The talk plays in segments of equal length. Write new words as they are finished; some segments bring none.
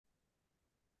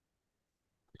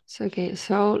Okay,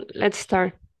 so let's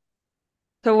start.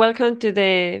 So welcome to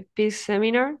the PYSQT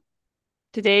seminar.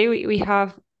 Today we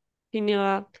have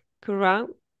Fionnuala Curran,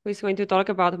 who is going to talk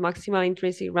about maximal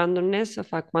intrinsic randomness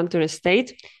of a quantum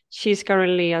state. She's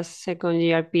currently a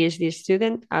second-year PhD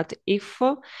student at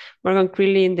IFO, more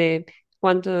concretely in the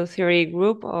quantum theory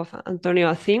group of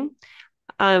Antonio Acin.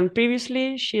 And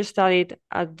previously, she studied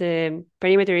at the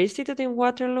Perimeter Institute in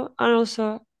Waterloo and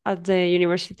also at the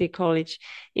University College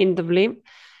in Dublin.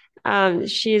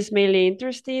 She is mainly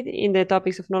interested in the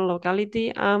topics of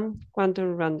non-locality and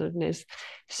quantum randomness.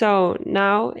 So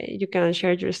now you can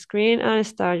share your screen and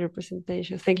start your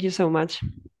presentation. Thank you so much.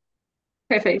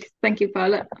 Perfect. Thank you,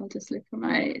 Paula. I'll just look for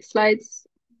my slides.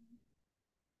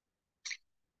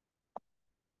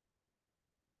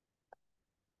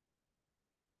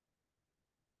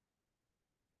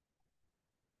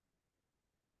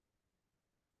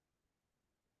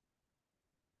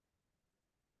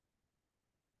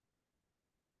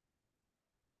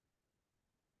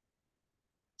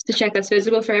 To check that's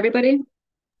visible for everybody.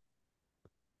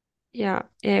 Yeah,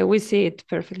 we see it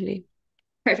perfectly.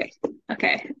 Perfect.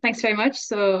 Okay, thanks very much.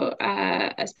 So,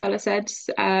 as Paula said,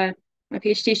 I'm a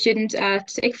PhD student at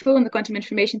ICFO in the Quantum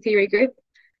Information Theory group.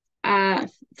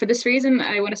 For this reason,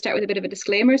 I want to start with a bit of a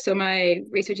disclaimer. So, my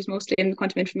research is mostly in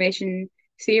quantum information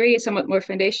theory, a somewhat more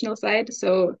foundational side.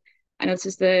 So, I know this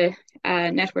is the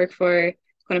network for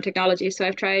quantum technology. So,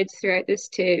 I've tried throughout this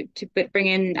to bring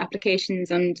in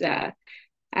applications and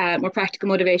more practical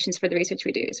motivations for the research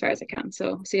we do as far as I can.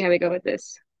 So, see how we go with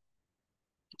this.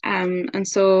 And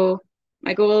so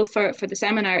my goal for the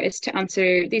seminar is to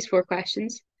answer these 4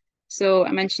 questions. So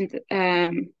I mentioned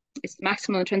it's the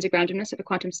maximal intrinsic randomness of a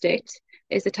quantum state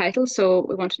is the title. So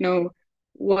we want to know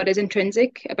what is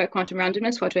intrinsic about quantum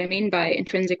randomness. What do I mean by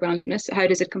intrinsic randomness? How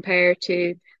does it compare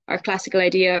to our classical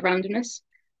idea of randomness?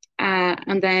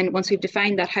 And then once we've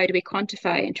defined that, how do we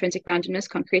quantify intrinsic randomness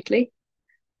concretely?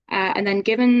 And then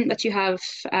given that you have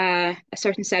a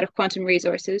certain set of quantum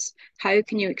resources, how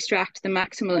can you extract the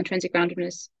maximal intrinsic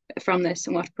randomness from this,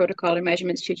 and what protocol or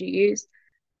measurements should you use?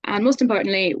 And most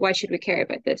importantly, why should we care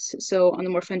about this? So on the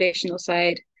more foundational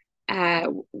side,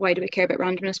 why do we care about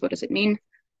randomness? What does it mean?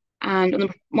 And on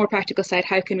the more practical side,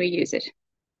 how can we use it?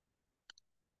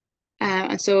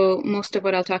 And so most of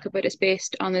what I'll talk about is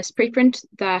based on this preprint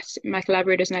that my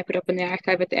collaborators and I put up in the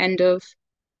archive at the end of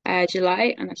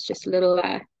July. And that's just a little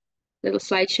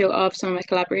slideshow of some of my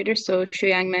collaborators. So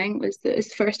Shu-Yang Meng is the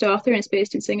first author and is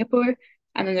based in Singapore.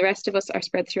 And then the rest of us are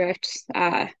spread throughout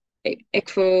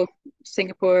ICFO,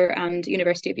 Singapore, and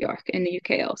University of York in the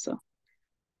UK also.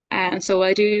 And so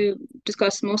I do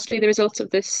discuss mostly the results of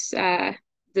this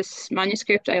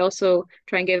manuscript. I also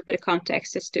try and give a bit of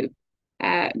context as to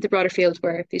the broader field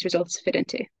where these results fit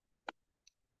into.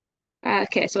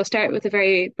 Okay, so I'll start with a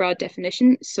very broad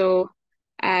definition. So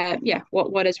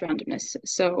what is randomness?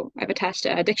 So I've attached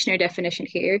a dictionary definition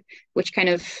here, which kind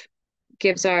of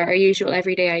gives our usual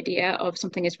everyday idea of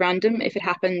something is random if it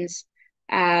happens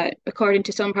according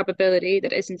to some probability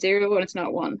that isn't 0 and it's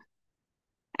not 1.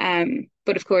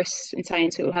 But of course, in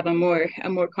science, we will have a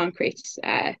more concrete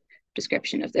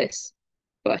description of this.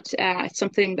 But it's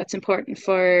something that's important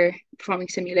for performing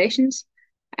simulations.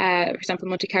 For example,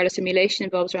 Monte Carlo simulation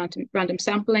involves random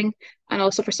sampling, and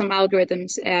also for some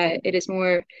algorithms, it is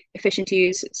more efficient to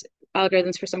use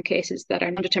algorithms for some cases that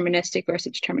are non-deterministic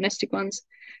versus deterministic ones.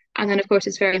 And then, of course,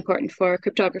 it's very important for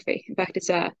cryptography. In fact,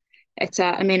 it's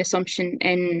a main assumption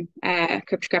in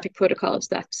cryptographic protocols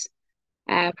that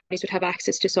parties would have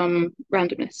access to some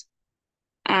randomness.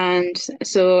 And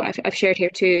so I've shared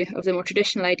here 2 of the more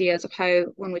traditional ideas of how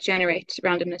one would generate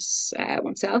randomness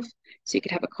oneself. So you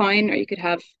could have a coin or you could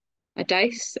have a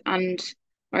dice. And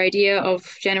our idea of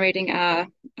generating a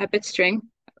bit string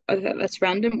that's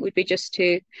random would be just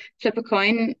to flip a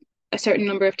coin a certain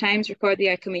number of times, record the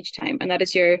outcome each time. And that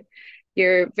is your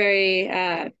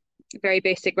very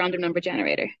basic random number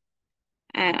generator.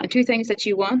 And 2 things that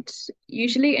you want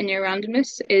usually in your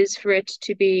randomness is for it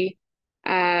to be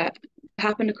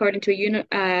happen according to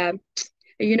a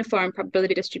uniform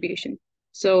probability distribution.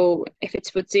 So if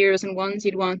it's with 0s and 1s,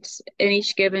 you'd want in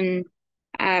each given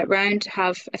round to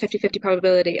have a 50-50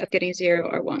 probability of getting 0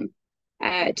 or 1,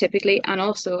 typically. And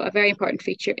also a very important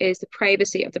feature is the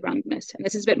privacy of the randomness. And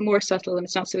this is a bit more subtle and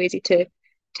it's not so easy to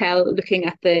tell looking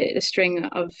at the string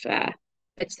of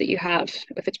bits that you have,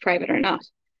 if it's private or not.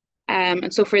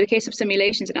 And so for the case of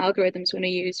simulations and algorithms, when we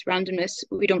use randomness,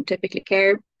 we don't typically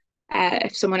care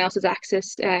if someone else has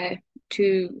access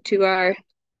to our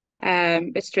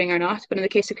bit string or not. But in the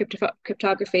case of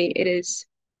cryptography, it is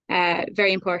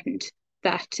very important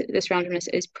that this randomness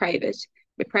is private,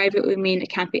 By private, we mean it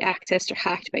can't be accessed or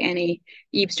hacked by any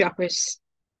eavesdroppers.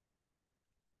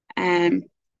 And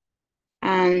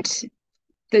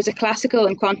there's a classical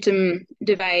and quantum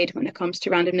divide when it comes to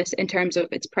randomness in terms of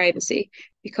its privacy,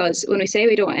 because when we say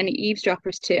we don't want any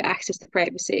eavesdroppers to access the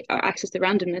privacy or access the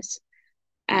randomness,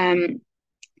 we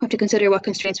have to consider what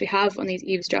constraints we have on these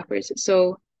eavesdroppers.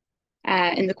 So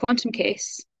in the quantum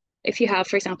case, if you have,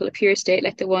 for example, a pure state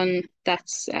like the one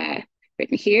that's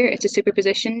written here, it's a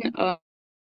superposition of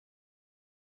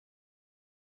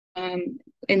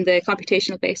in the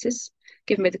computational basis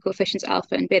given by the coefficients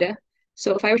alpha and beta.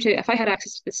 So if I had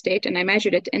access to the state and I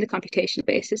measured it in the computational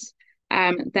basis,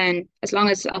 then as long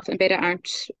as alpha and beta aren't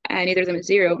neither of them is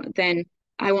zero, then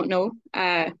I won't know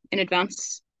in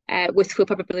advance with full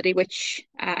probability which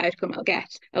outcome I'll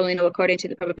get. I only know according to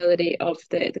the probability of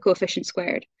the coefficient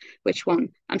squared, which one.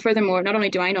 And furthermore, not only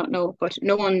do I not know, but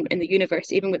no one in the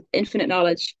universe, even with infinite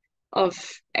knowledge of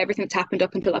everything that's happened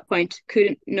up until that point,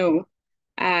 couldn't know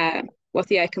what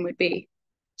the outcome would be.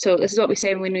 So this is what we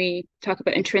say when we talk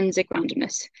about intrinsic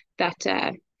randomness, that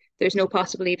there's no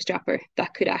possible eavesdropper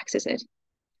that could access it.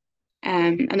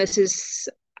 And this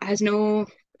has no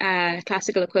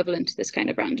classical equivalent, this kind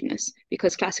of randomness,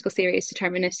 because classical theory is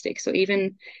deterministic. So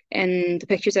even in the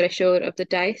pictures that I showed of the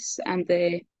dice and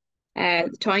the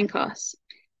coin toss,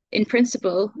 in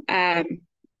principle,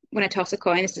 when I toss a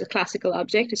coin, this is a classical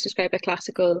object. It's described by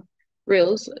classical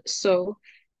rules. So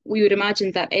we would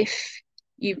imagine that if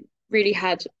you really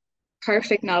had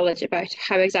perfect knowledge about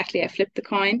how exactly I flipped the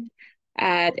coin,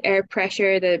 the air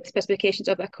pressure, the specifications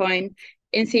of that coin,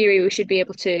 in theory, we should be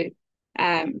able to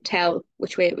tell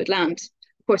which way it would land.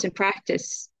 Of course, in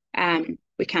practice,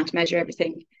 we can't measure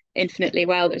everything infinitely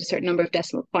well. There's a certain number of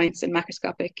decimal points, and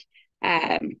macroscopic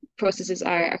processes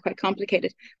are quite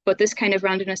complicated. But this kind of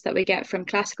randomness that we get from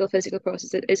classical physical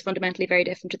processes is fundamentally very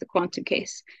different to the quantum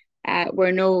case,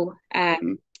 where no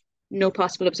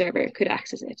possible observer could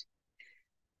access it.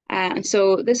 And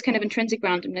so this kind of intrinsic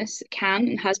randomness can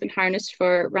and has been harnessed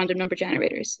for random number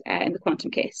generators in the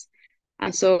quantum case.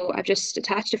 And so I've just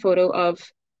attached a photo of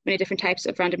many different types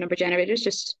of random number generators,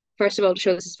 just first of all to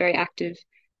show this is a very active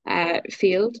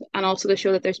field, and also to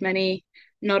show that there's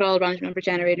not all random number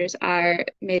generators are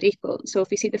made equal. So if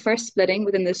you see the first splitting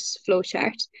within this flow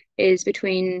chart is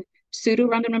between pseudo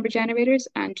random number generators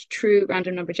and true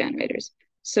random number generators.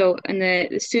 So in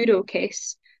the pseudo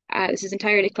case, this is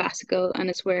entirely classical, and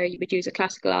it's where you would use a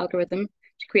classical algorithm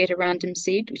to create a random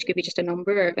seed, which could be just a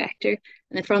number or a vector.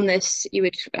 And then from this, you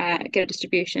would get a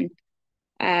distribution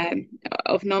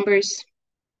of numbers.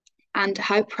 And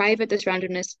how private this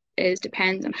randomness is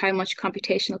depends on how much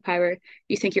computational power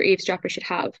you think your eavesdropper should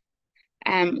have.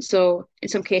 So in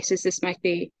some cases, this might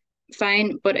be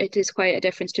fine, but it is quite a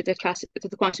difference to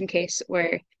the quantum case,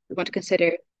 where we want to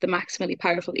consider the maximally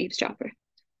powerful eavesdropper.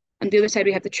 On the other side,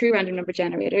 we have the true random number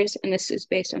generators, and this is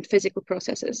based on physical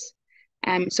processes.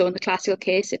 So in the classical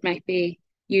case, it might be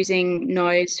using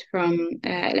noise from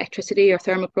electricity or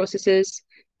thermal processes,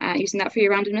 using that for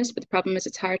your randomness. But the problem is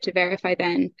it's hard to verify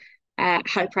then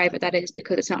how private that is,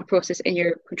 because it's not a process in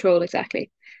your control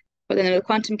exactly. But then in the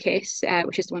quantum case,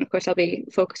 which is the one, of course, I'll be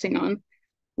focusing on,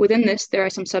 within this, there are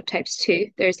some subtypes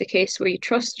too. There's the case where you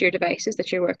trust your devices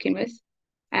that you're working with.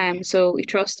 So you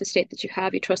trust the state that you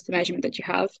have, you trust the measurement that you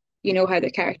have, you know how they're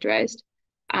characterized.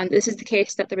 And this is the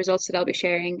case that the results that I'll be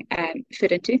sharing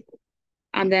fit into.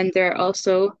 And then there are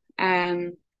also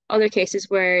other cases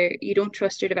where you don't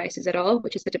trust your devices at all,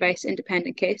 which is the device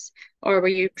independent case, or where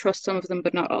you trust some of them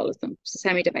but not all of them. It's a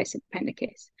semi-device independent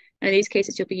case. And in these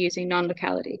cases, you'll be using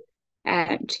non-locality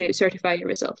to certify your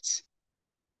results.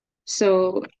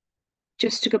 So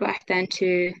just to go back then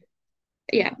to,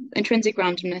 intrinsic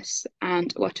randomness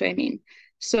and what do I mean?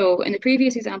 So in the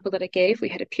previous example that I gave, we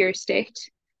had a pure state.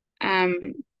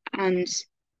 And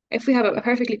if we have a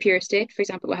perfectly pure state, for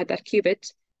example, I had that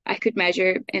qubit, I could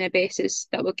measure in a basis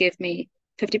that will give me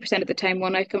 50% of the time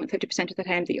one outcome and 50% of the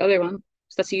time the other one.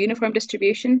 So that's a uniform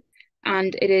distribution,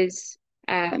 and it is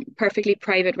perfectly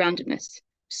private randomness.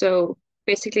 So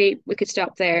basically, we could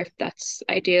stop there. That's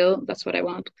ideal. That's what I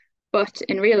want. But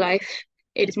in real life,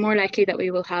 it is more likely that we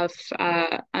will have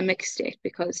a mixed state,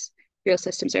 because real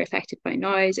systems are affected by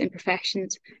noise,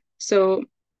 imperfections. So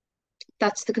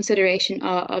that's the consideration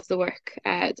of the work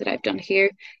that I've done here,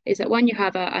 is that when you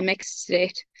have a mixed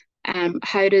state,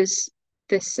 how does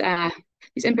these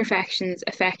imperfections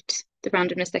affect the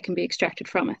randomness that can be extracted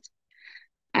from it?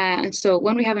 And so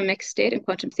when we have a mixed state in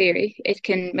quantum theory, it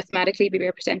can mathematically be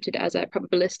represented as a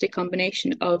probabilistic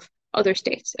combination of other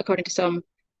states according to some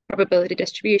probability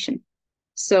distribution.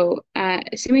 So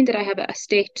assuming that I have a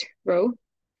state row,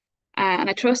 and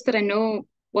I trust that I know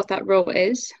what that row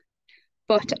is,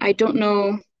 but I don't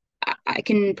know. I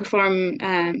can perform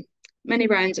many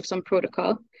rounds of some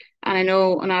protocol, and I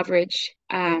know on average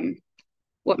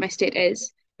what my state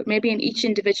is. But maybe in each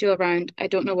individual round, I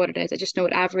don't know what it is. I just know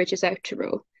it averages out to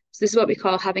rho. So this is what we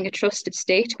call having a trusted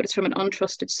state, but it's from an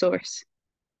untrusted source,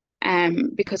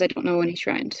 because I don't know in each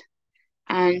round.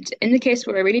 And in the case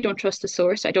where I really don't trust the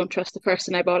source, I don't trust the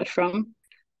person I bought it from,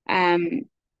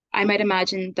 I might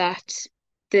imagine that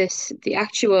the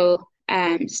actual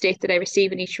state that I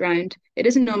receive in each round, it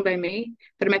isn't known by me,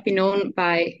 but it might be known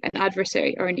by an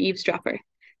adversary or an eavesdropper.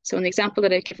 So in the example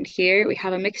that I've given here, we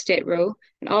have a mixed state rho,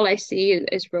 and all I see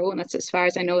is rho, and that's as far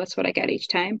as I know, that's what I get each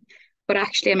time. But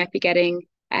actually, I might be getting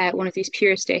one of these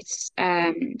pure states,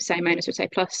 psi minus or psi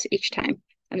plus each time,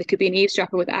 and there could be an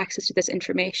eavesdropper with access to this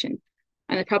information.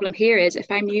 And the problem here is if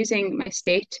I'm using my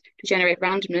state to generate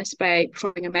randomness by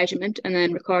performing a measurement and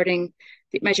then recording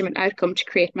the measurement outcome to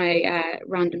create my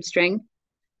random string,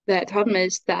 the problem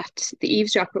is that the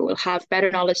eavesdropper will have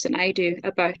better knowledge than I do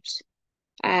about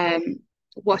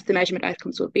what the measurement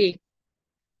outcomes will be.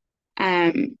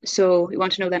 So we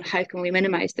want to know then how can we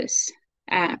minimize this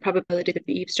probability that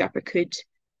the eavesdropper could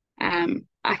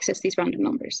access these random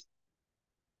numbers.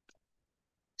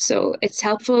 So it's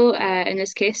helpful in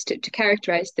this case to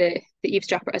characterize the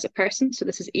eavesdropper as a person. So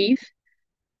this is Eve.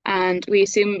 And we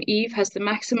assume Eve has the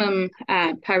maximum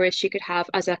powers she could have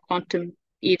as a quantum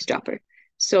eavesdropper.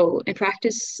 So in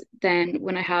practice, then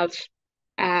when I have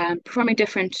performing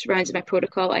different rounds of my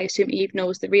protocol, I assume Eve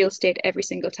knows the real state every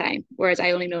single time, whereas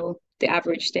I only know the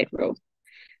average state rho.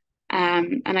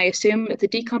 And I assume that the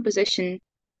decomposition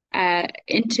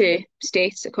into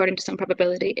states according to some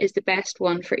probability is the best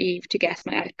one for Eve to guess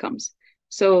my outcomes.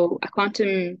 So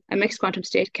a mixed quantum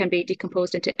state can be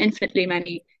decomposed into infinitely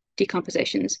many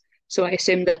decompositions. So I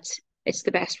assume that it's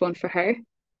the best one for her.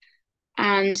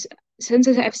 And since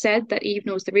I've said that Eve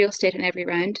knows the real state in every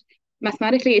round,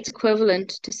 mathematically it's equivalent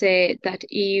to say that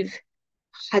Eve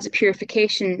has a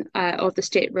purification of the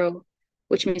state rho,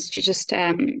 which means she just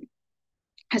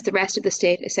has the rest of the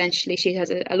state. Essentially, she has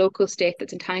a local state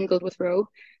that's entangled with rho,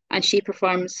 and she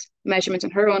performs measurements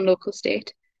on her own local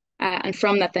state. And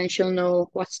from that, then she'll know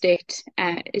what state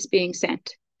is being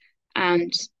sent.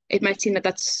 And it might seem that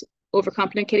that's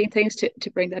overcomplicating things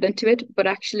to bring that into it, but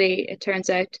actually it turns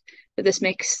out that this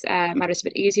makes matters a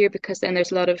bit easier, because then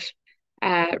there's a lot of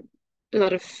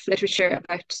literature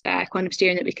about quantum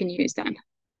steering that we can use then.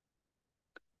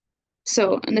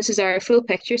 So, and this is our full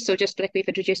picture. So just like we've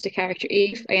introduced the character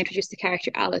Eve, I introduced the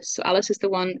character Alice. So Alice is the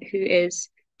one who is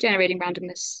generating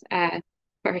randomness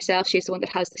for herself. She's the one that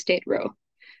has the state rho.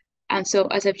 And so,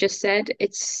 as I've just said,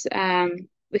 it's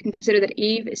we can consider that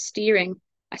Eve is steering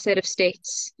a set of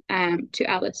states to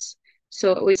Alice.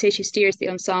 So we say she steers the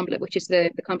ensemble, which is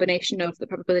the combination of the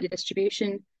probability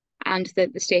distribution and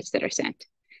the states that are sent.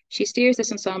 She steers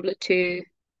this ensemble to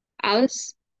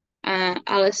Alice.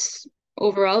 Alice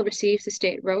overall receives the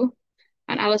state rho,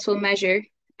 and Alice will measure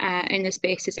in this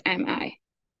basis mi.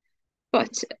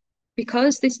 But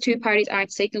because these two parties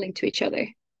aren't signaling to each other,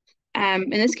 in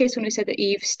this case, when we said that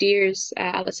Eve steers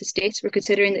Alice's states, we're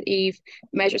considering that Eve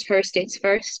measures her states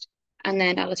first, and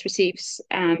then Alice receives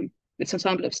this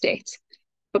ensemble of states.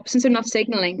 But since they're not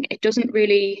signaling, it doesn't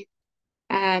really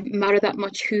matter that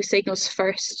much who signals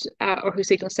first or who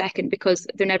signals second, because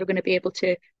they're never going to be able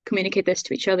to communicate this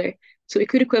to each other. So we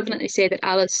could equivalently say that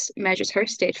Alice measures her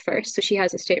state first, so she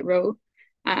has a state rho,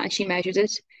 and she measures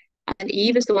it, and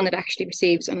Eve is the one that actually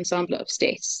receives an ensemble of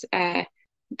states,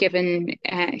 given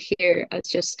here as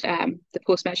just the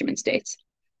post-measurement states.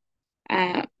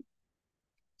 And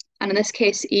in this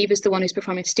case, Eve is the one who's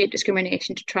performing state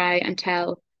discrimination to try and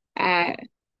tell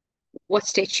what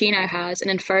state she now has and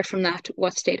infer from that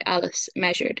what state Alice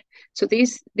measured. So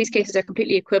these cases are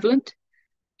completely equivalent.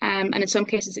 And in some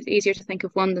cases, it's easier to think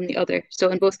of one than the other. So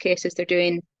in both cases, they're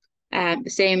doing the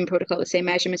same protocol, the same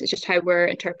measurements. It's just how we're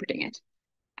interpreting it.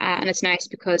 And it's nice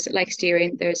because, like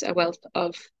steering, there's a wealth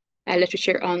of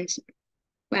literature on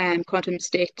quantum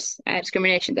state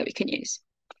discrimination that we can use.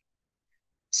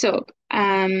 So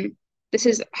this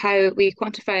is how we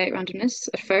quantify randomness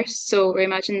at first. So we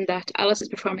imagine that Alice is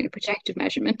performing a projective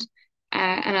measurement,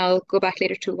 and I'll go back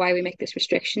later to why we make this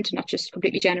restriction to not just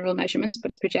completely general measurements,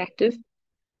 but projective.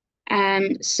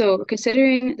 So we're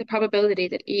considering the probability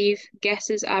that Eve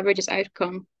guesses averages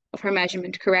outcome of her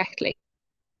measurement correctly.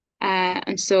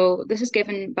 And so this is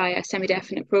given by a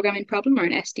semi-definite programming problem, or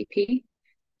an SDP.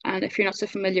 And if you're not so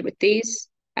familiar with these,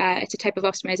 it's a type of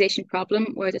optimization problem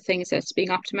where the things that's being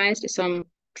optimized is some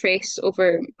trace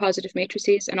over positive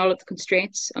matrices, and all of the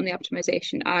constraints on the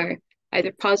optimization are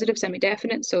either positive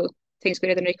semi-definite, so things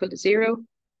greater than or equal to 0,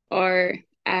 or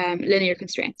linear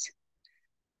constraints.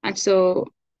 And so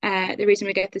the reason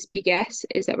we get this big guess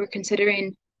is that we're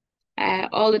considering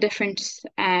all the different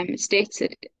states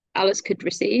that Alice could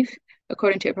receive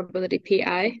according to a probability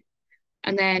pi,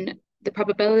 and then the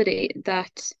probability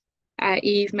that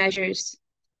Eve measures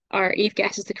or Eve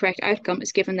guesses the correct outcome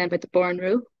is given then by the Born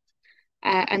rule.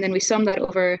 And then we sum that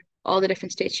over all the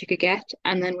different states you could get,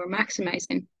 and then we're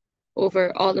maximizing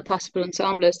over all the possible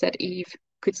ensembles that Eve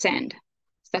could send.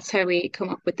 So that's how we come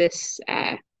up with this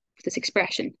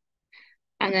expression.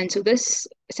 And then so this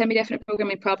semi-definite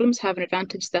programming problems have an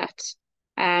advantage that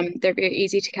they're very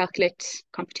easy to calculate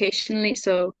computationally.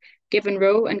 So given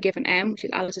rho and given m, which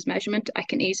is Alice's measurement, I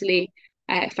can easily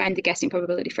find the guessing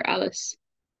probability for Alice.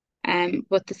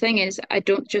 But the thing is, I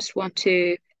don't just want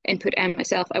to input m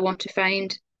myself. I want to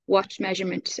find what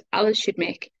measurement Alice should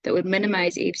make that would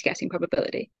minimize Eve's guessing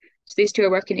probability. So these two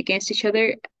are working against each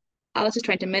other. Alice is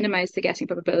trying to minimize the guessing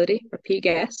probability, or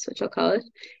p-guess, which I'll call it,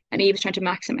 and Eve is trying to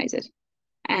maximize it.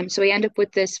 So we end up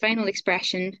with this final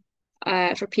expression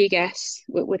for p-guess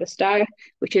with a star,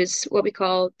 which is what we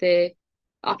call the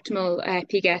optimal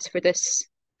p-guess for this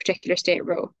particular state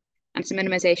rho. And it's a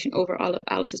minimization over all of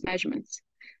Alice's measurements.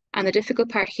 And the difficult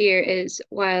part here is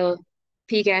while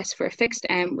p-guess for a fixed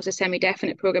m was a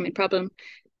semi-definite programming problem,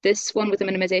 this one with the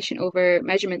minimization over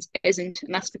measurements isn't,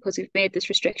 and that's because we've made this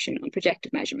restriction on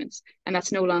projective measurements, and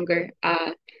that's no longer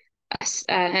an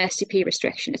STP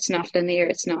restriction. It's not linear,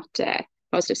 it's not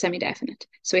positive semi-definite.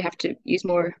 So we have to use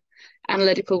more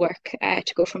analytical work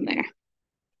to go from there.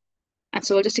 And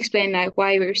so I'll just explain now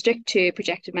why we restrict to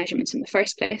projective measurements in the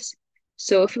first place.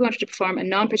 So if we wanted to perform a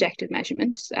non-projective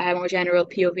measurement, more general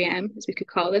POVM, as we could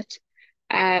call it,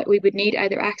 we would need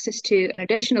either access to an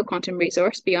additional quantum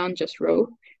resource beyond just rho,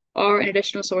 or an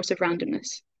additional source of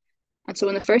randomness. And so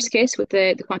in the first case with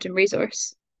the quantum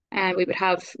resource, we would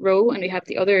have rho and we have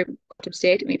the other quantum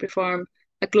state, and we perform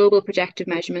a global projective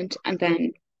measurement, and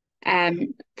then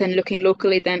looking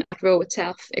locally then at rho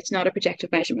itself, it's not a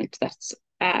projective measurement that's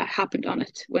happened on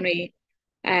it when we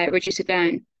reduce it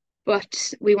down.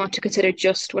 But we want to consider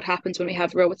just what happens when we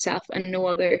have rho itself and no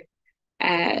other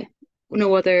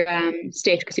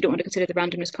state, because you don't want to consider the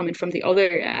randomness coming from the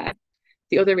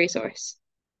other resource.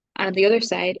 And on the other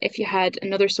side, if you had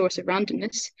another source of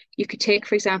randomness, you could take,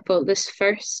 for example, this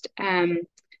first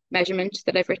measurement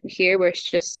that I've written here, where it's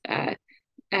just a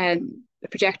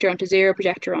projector onto 0,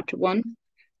 projector onto 1.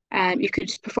 You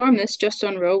could perform this just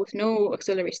on rho with no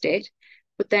auxiliary state,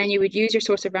 but then you would use your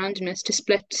source of randomness to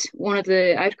split one of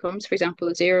the outcomes, for example,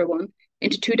 a 0 1,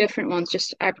 into two different ones,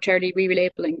 just arbitrarily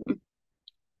relabeling them.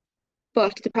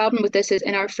 But the problem with this is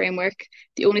in our framework,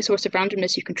 the only source of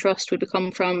randomness you can trust would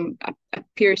come from a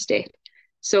pure state.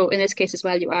 So in this case as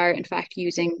well, you are in fact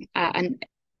using an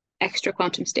extra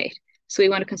quantum state. So we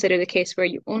want to consider the case where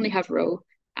you only have rho,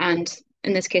 and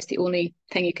in this case, the only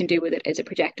thing you can do with it is a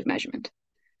projective measurement.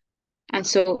 And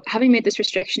so having made this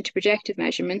restriction to projective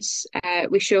measurements,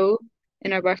 we show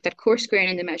in our work that coarse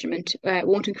graining the measurement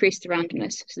won't increase the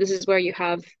randomness. So this is where you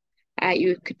have,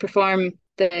 you could perform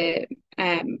the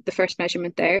first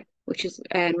measurement there, which is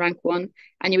rank 1,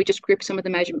 and you would just group some of the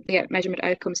measurement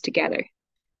outcomes together.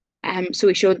 So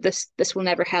we show that this will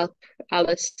never help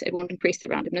Alice. It won't increase the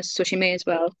randomness. So she may as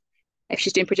well, if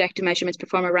she's doing projective measurements,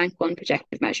 perform a rank 1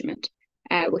 projective measurement,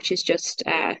 which is just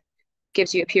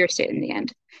gives you a pure state in the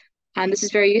end. And this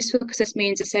is very useful because this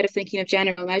means instead of thinking of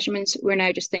general measurements, we're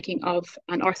now just thinking of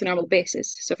an orthonormal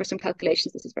basis. So for some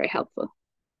calculations, this is very helpful.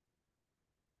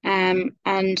 And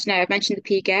now I've mentioned the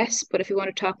p-guess, but if we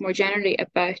want to talk more generally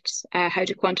about how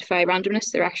to quantify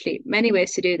randomness, there are actually many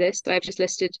ways to do this. So I've just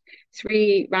listed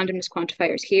 3 randomness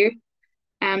quantifiers here.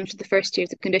 So the first here is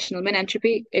the conditional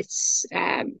min-entropy. It's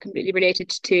completely related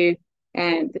to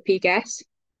the p-guess.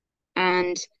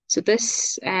 And so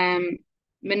this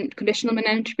conditional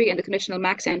min-entropy and the conditional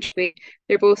max-entropy,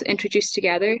 they're both introduced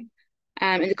together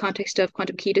in the context of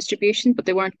quantum key distribution, but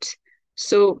they didn't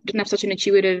have such an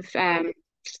intuitive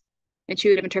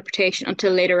interpretation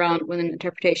until later on when an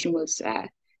interpretation was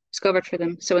discovered for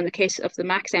them. So in the case of the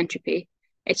max entropy,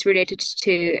 it's related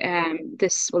to the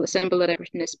symbol that I've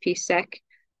written is PSEC.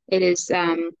 It is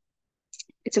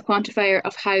it's a quantifier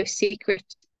of how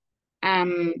secret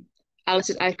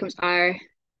Alice's outcomes are,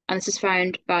 and this is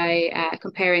found by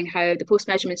comparing how the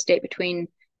post-measurement state between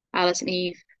Alice and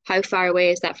Eve, how far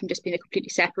away is that from just being a completely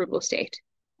separable state,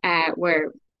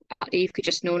 where Eve could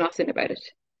just know nothing about it.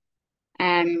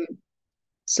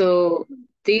 So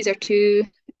these are two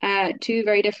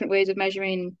very different ways of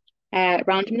measuring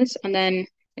randomness. And then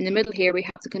in the middle here, we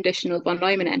have the conditional von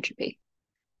Neumann entropy.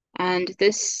 And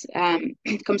this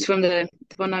comes from the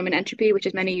von Neumann entropy, which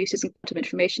has many uses in quantum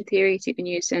information theory. It's even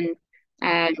used in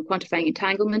quantifying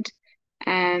entanglement.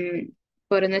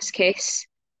 But in this case,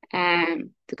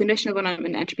 the conditional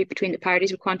one-on entropy between the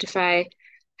parties would quantify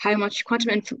how much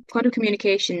quantum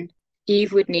communication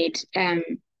Eve would need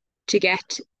to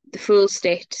get the full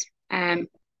state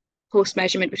post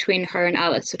measurement between her and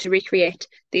Alice. So to recreate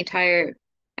the entire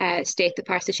state, the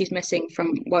parts that she's missing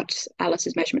from what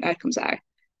Alice's measurement outcomes are.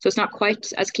 So it's not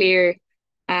quite as clear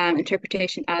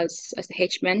interpretation as the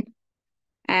H-min.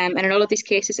 And in all of these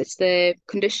cases, it's the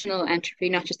conditional entropy,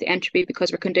 not just the entropy,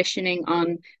 because we're conditioning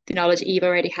on the knowledge Eve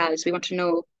already has. We want to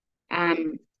know,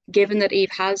 given that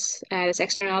Eve has this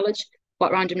extra knowledge,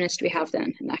 what randomness do we have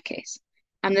then in that case?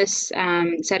 And this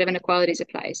set of inequalities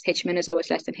applies. H-min is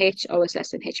always less than H, always less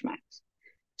than H-max.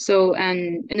 So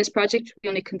in this project, we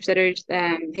only considered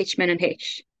H-min and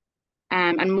H,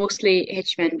 and mostly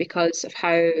H-min because of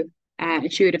how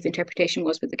intuitive the interpretation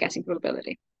was with the guessing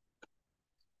probability.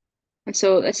 And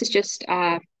so this is just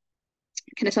a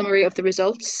kind of summary of the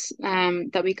results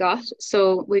that we got.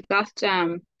 So we've got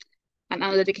an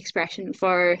analytic expression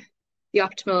for the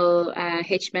optimal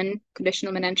H-min,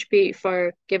 conditional min entropy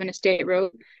for given a state rho,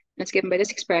 and it's given by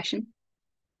this expression.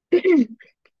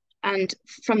 And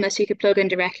from this, you could plug in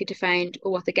directly to find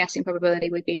what the guessing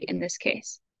probability would be in this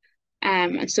case.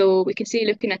 And so we can see,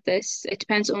 looking at this, it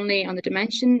depends only on the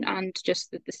dimension and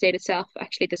just the state itself,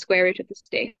 actually the square root of the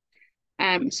state.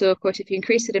 So of course, if you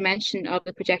increase the dimension of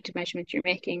the projective measurement you're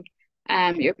making,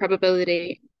 your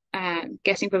probability,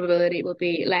 guessing probability will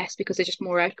be less because there's just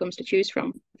more outcomes to choose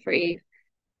from for Eve.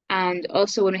 And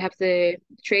also when we have the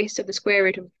trace of the square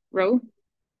root of rho,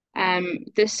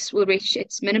 this will reach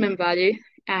its minimum value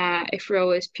if rho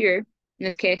is pure. In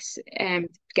this case,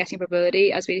 guessing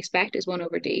probability, as we expect, is 1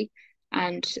 over d.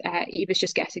 And Eve is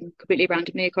just guessing completely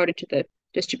randomly according to the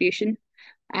distribution.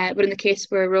 But in the case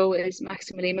where rho is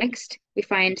maximally mixed, we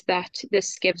find that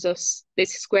this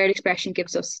squared expression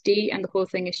gives us d, and the whole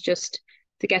thing is just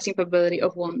the guessing probability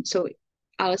of 1. So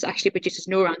Alice actually produces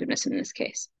no randomness in this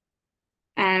case.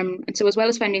 And so as well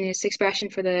as finding this expression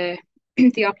for the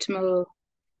optimal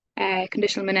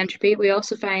conditional min entropy, we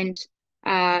also find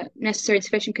necessary and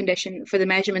sufficient condition for the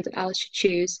measurement that Alice should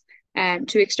choose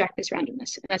to extract this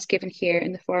randomness. And that's given here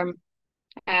in the form,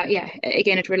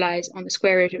 again, it relies on the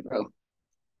square root of rho.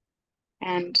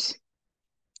 And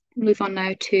move on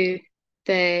now to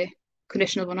the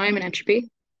conditional von Neumann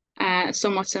entropy,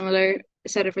 somewhat similar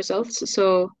set of results.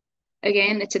 So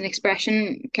again, it's an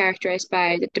expression characterized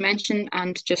by the dimension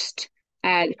and just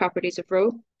the properties of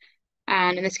rho.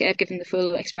 And in this case, I've given the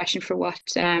full expression for what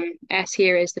S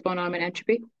here is the von Neumann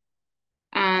entropy.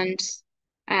 And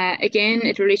again,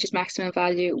 it reaches maximum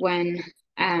value when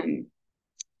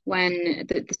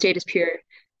the state is pure.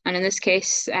 And in this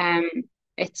case,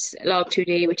 it's log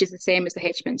 2d, which is the same as the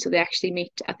H-min. So they actually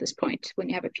meet at this point when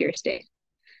you have a pure state.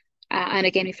 And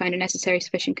again, we find a necessary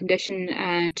sufficient condition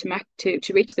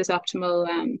to reach this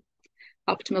optimal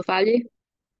value.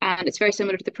 And it's very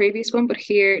similar to the previous one, but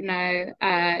here now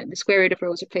the square root of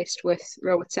rho is replaced with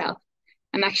rho itself.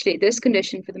 And actually, this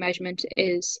condition for the measurement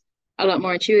is a lot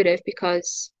more intuitive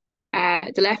because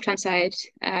the left-hand side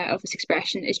of this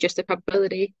expression is just the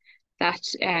probability that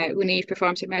when Eve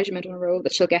performs her measurement on a rho,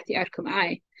 that she'll get the outcome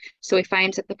I. So we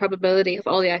find that the probability of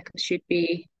all the outcomes should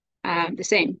be the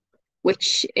same,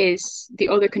 which is the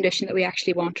other condition that we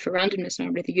actually want for randomness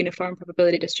normally, the uniform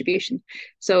probability distribution.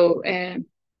 So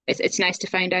it's nice to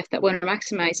find out that when we're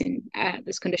maximizing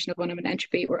this condition of von Neumann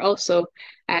entropy, we're also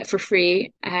for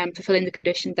free fulfilling the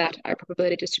condition that our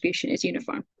probability distribution is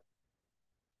uniform.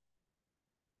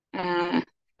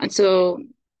 And so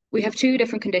we have two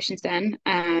different conditions then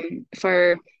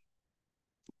for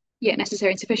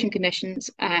necessary and sufficient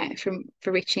conditions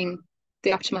for reaching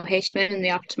the optimal H-min and the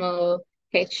optimal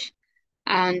H.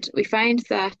 And we find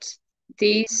that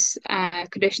these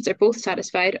conditions are both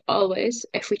satisfied always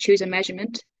if we choose a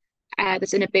measurement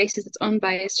that's in a basis that's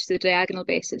unbiased to the diagonal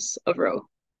basis of rho.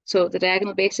 So the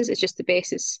diagonal basis is just the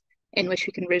basis in which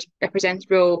we can represent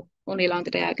rho only along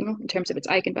the diagonal in terms of its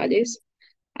eigenvalues.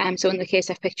 So in the case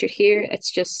I've pictured here,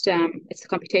 it's just it's the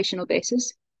computational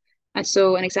basis. And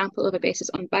so an example of a basis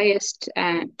unbiased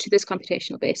to this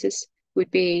computational basis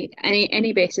would be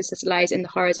any basis that lies in the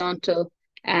horizontal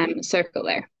circle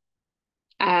there.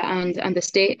 And the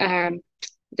state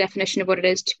definition of what it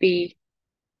is to be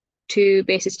two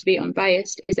bases to be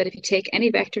unbiased is that if you take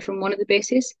any vector from one of the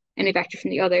bases, any vector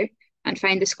from the other, and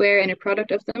find the square inner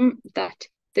product of them, that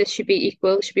this should be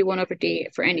 1 over d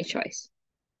for any choice.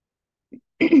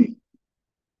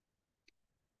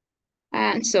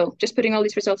 And so just putting all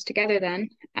these results together then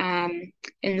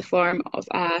in the form of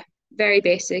a very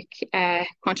basic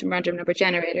quantum random number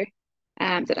generator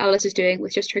that Alice is doing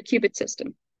with just her qubit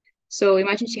system. So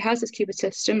imagine she has this qubit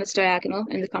system that's diagonal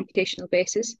in the computational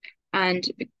basis. And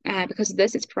because of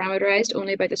this, it's parameterized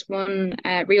only by this one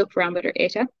real parameter,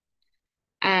 eta.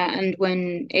 And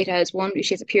when eta is 1,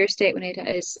 she has a pure state. When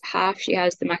eta is half, she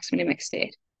has the maximally mixed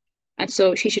state. And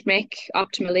so she should make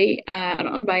optimally an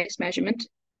unbiased measurement.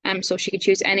 So she could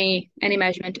choose any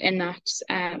measurement in that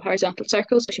horizontal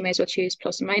circle. So she may as well choose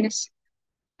plus and minus.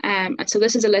 And so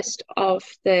this is a list of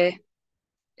the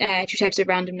two types of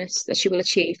randomness that she will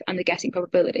achieve and the guessing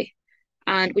probability.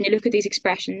 And when you look at these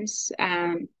expressions,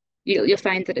 you'll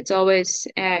find that it's always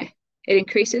it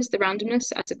increases the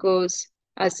randomness as it goes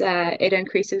as it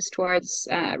increases towards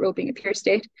rho being a pure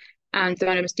state, and the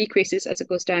randomness decreases as it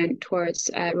goes down towards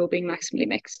rho being maximally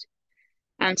mixed.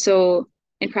 And so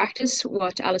in practice,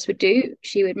 what Alice would do,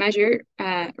 she would measure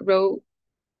rho,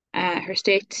 her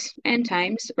state n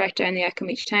times, write down the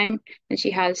outcome each time, and she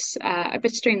has a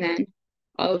bit string then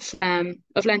of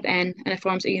length n, and it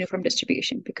forms a uniform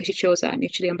distribution because she chose a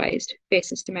mutually unbiased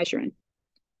basis to measure in.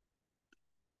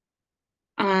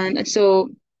 And so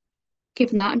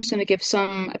given that, I'm just going to give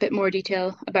a bit more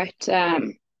detail about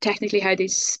technically how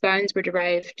these bounds were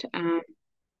derived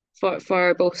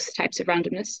for both types of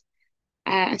randomness.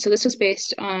 And so this was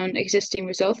based on existing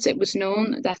results. It was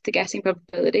known that the guessing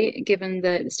probability, given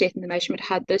the state in the measurement,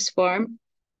 had this form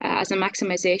as a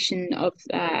maximization of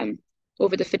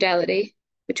over the fidelity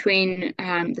between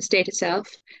the state itself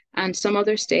and some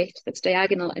other state that's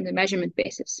diagonal in the measurement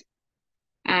basis.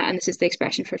 And this is the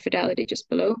expression for fidelity just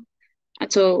below.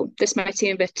 And so this might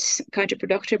seem a bit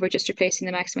counterproductive. We're just replacing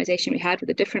the maximization we had with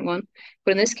a different one.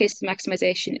 But in this case, the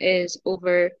maximization is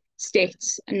over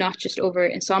states and not just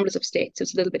over ensembles of states. So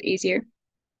it's a little bit easier.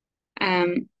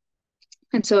 And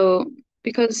so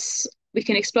because we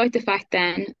can exploit the fact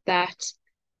then that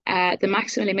the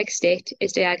maximally mixed state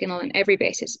is diagonal in every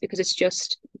basis because it's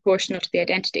just proportional to the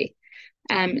identity.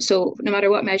 So no matter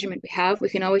what measurement we have, we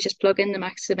can always just plug in the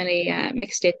maximally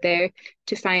mixed state there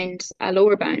to find a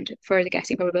lower bound for the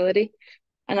guessing probability.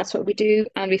 And that's what we do,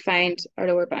 and we find our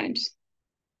lower bound.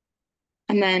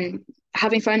 And then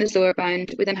having found this lower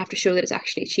bound, we then have to show that it's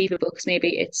actually achievable because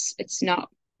maybe it's not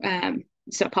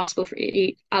possible for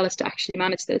Alice to actually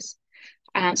manage this.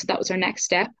 So that was our next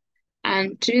step.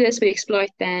 And to do this, we exploit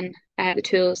then the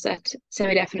tools that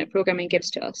semi-definite programming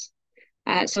gives to us.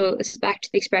 So this is back to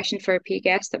the expression for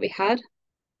p-guess that we had.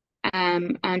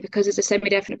 And because it's a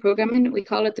semi-definite programming, we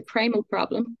call it the primal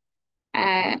problem.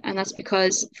 And that's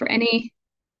because for any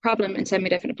problem in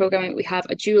semi-definite programming, we have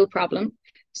a dual problem.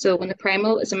 So when the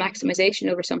primal is a maximization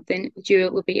over something, the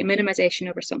dual will be a minimization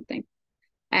over something.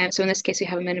 So in this case, we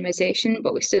have a minimization,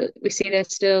 but we see that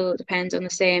it still depends on the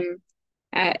same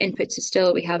inputs. So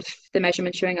still, we have the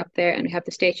measurement showing up there and we have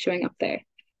the state showing up there.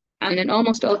 And in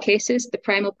almost all cases, the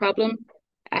primal problem,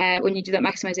 when you do that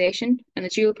maximization, and the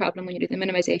dual problem, when you do the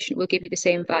minimization, will give you the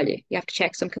same value. You have to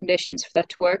check some conditions for that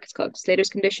to work. It's called Slater's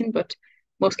condition, but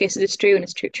most cases it's true, and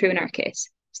it's true in our case.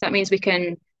 So that means we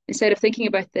can, instead of thinking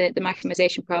about the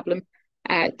maximization problem,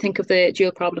 think of the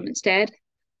dual problem instead.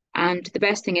 And the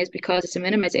best thing is, because it's a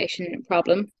minimization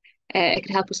problem, it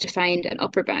can help us to find an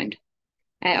upper bound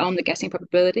on the guessing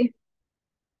probability.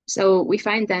 So we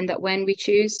find then that when we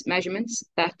choose measurements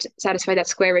that satisfy that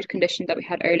square root condition that we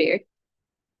had earlier,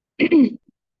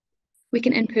 we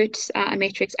can input a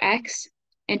matrix X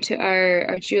into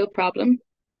our dual problem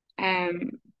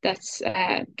that's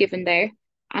given there,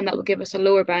 and that will give us a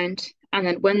lower bound. And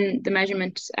then when the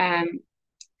measurement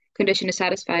condition is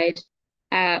satisfied,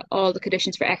 all the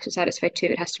conditions for X are satisfied too.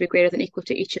 It has to be greater than equal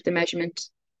to each of the measurement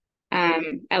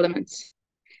elements.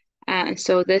 And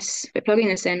so this, by plugging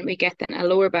this in, we get then a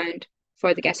lower bound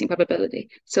for the guessing probability.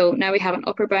 So now we have an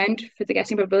upper bound for the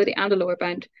guessing probability and a lower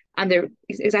bound, and they're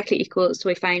exactly equal. So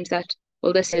we find that,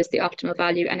 well, this is the optimal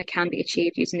value and it can be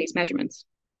achieved using these measurements.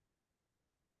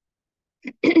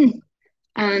 And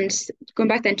going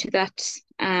back then to that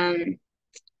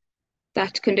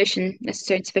condition,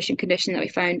 necessary and sufficient condition that we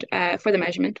found for the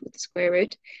measurement with the square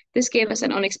root, this gave us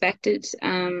an unexpected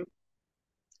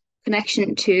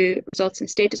connection to results in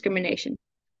state discrimination.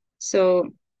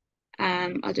 So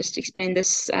I'll just explain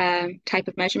this type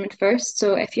of measurement first.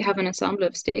 So if you have an ensemble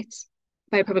of states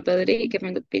by probability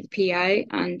given the pi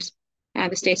and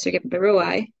the states are given by rho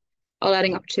I, all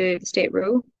adding up to the state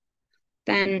rho,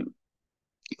 then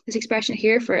this expression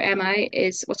here for mi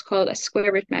is what's called a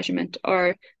square root measurement,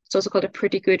 or it's also called a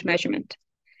pretty good measurement.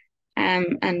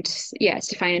 And yeah, it's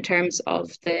defined in terms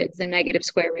of the negative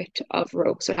square root of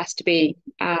rho. So it has to be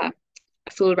a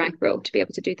full rank rho to be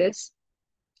able to do this.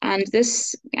 And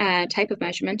this type of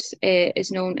measurement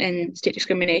is known in state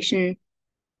discrimination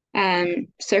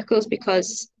circles,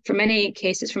 because for many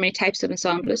cases, for many types of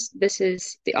ensembles, this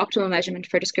is the optimal measurement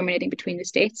for discriminating between the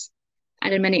states.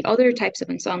 And in many other types of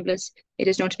ensembles, it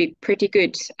is known to be pretty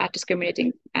good at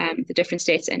discriminating the different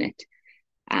states in it.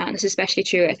 And this is especially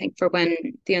true, I think, for when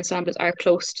the ensembles are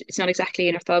close. It's not exactly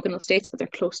in orthogonal states, but they're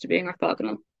close to being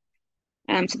orthogonal.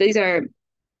 So these are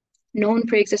known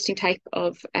pre-existing type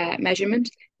of measurement.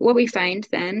 What we find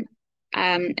then,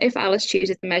 if Alice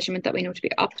chooses the measurement that we know to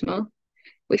be optimal,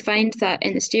 we find that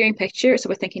in the steering picture, so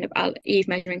we're thinking of Eve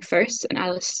measuring first and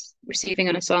Alice receiving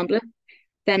an ensemble,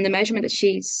 then the measurement that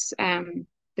she's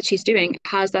doing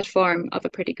has that form of a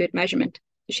pretty good measurement.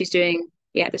 So she's doing,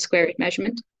 the square root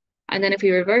measurement. And then if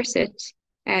we reverse it,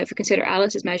 if we consider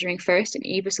Alice is measuring first and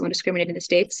Eve is the one discriminating the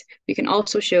states, we can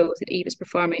also show that Eve is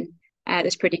performing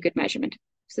this pretty good measurement.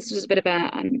 So this was a bit of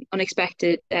an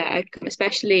unexpected outcome,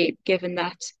 especially given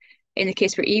that in the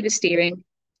case where Eve is steering,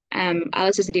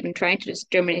 Alice isn't even trying to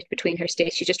discriminate between her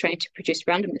states. She's just trying to produce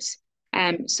randomness.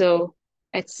 So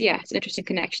it's an interesting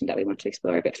connection that we want to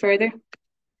explore a bit further.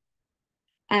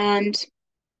 And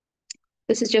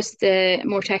this is just the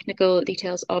more technical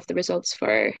details of the results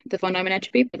for the von Neumann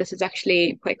entropy, but this is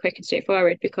actually quite quick and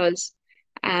straightforward because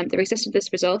there existed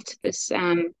this result, this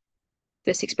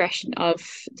expression of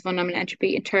the von Neumann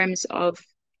entropy in terms of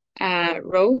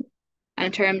rho and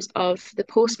in terms of the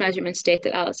post-measurement state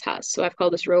that Alice has. So I've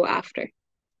called this rho after,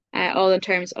 all in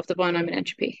terms of the von Neumann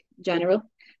entropy in general.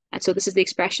 And so this is the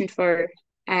expression for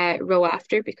rho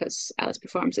after, because Alice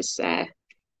performs this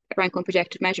rank 1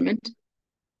 projective measurement.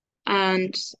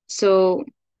 And so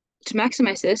to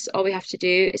maximize this, all we have to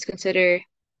do is consider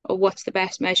what's the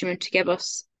best measurement to give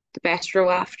us the best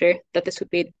rho after, that this would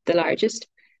be the largest.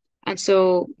 And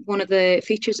so one of the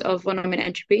features of von Neumann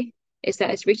entropy is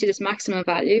that it reaches its maximum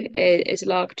value is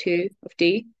log 2 of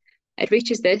d. It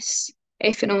reaches this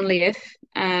if and only if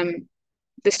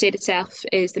the state itself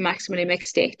is the maximally mixed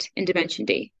state in dimension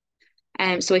d.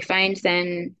 So we find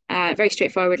then very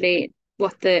straightforwardly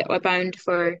what a bound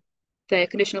for the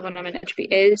conditional von Neumann entropy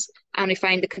is, and we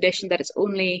find the condition that it's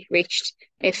only reached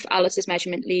if Alice's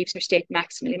measurement leaves her state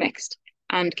maximally mixed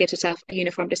and gives herself a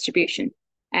uniform distribution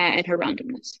in her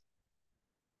randomness.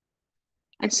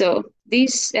 And so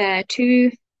these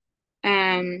two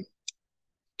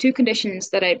conditions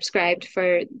that I described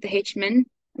for the H min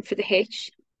and for the H,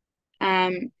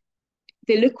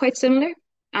 they look quite similar.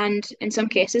 And in some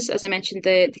cases, as I mentioned,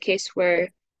 the case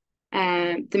where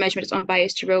the measurement is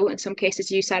unbiased to rho, in some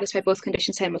cases you satisfy both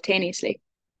conditions simultaneously.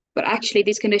 But actually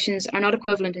these conditions are not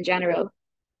equivalent in general.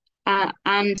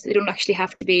 And they don't actually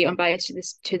have to be unbiased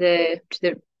to the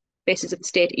basis of the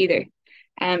state either.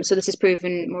 So this is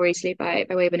proven more easily by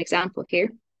way of an example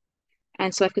here.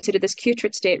 And so I've considered this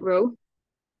qtrit state rho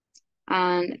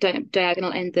and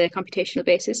diagonal in the computational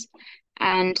basis.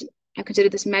 And I've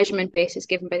considered this measurement basis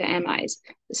given by the MIs.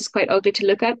 This is quite ugly to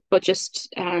look at, but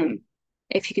just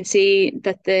if you can see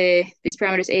that these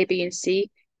parameters A, B, and C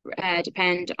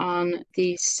depend on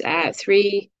these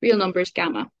three real numbers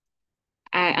gamma.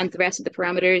 And the rest of the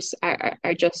parameters are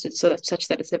adjusted such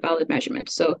that it's a valid measurement.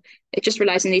 So it just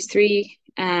relies on these three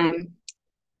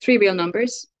real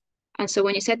numbers. And so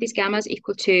when you set these gammas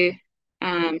equal to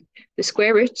the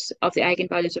square roots of the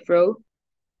eigenvalues of rho,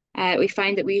 we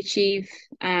find that we achieve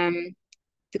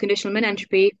the conditional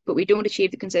min-entropy, but we don't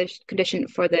achieve the condition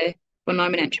for the von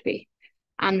Neumann entropy.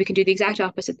 And we can do the exact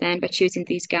opposite then by choosing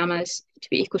these gammas to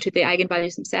be equal to the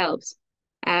eigenvalues themselves.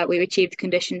 We achieve the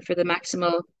condition for the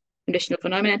maximal conditional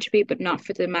von Neumann entropy, but not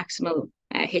for the maximal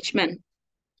H min.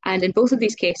 And in both of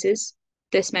these cases,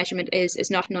 this measurement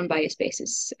is not an unbiased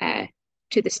basis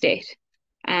to the state.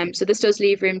 So this does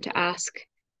leave room to ask,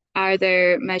 are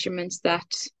there measurements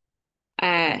that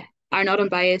are not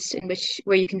unbiased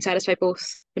where you can satisfy both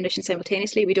conditions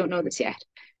simultaneously? We don't know this yet.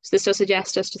 So this does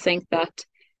suggest us to think that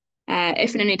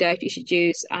if in any doubt, you should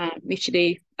use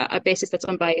mutually a basis that's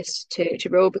unbiased to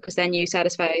rho, because then you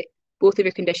satisfy both of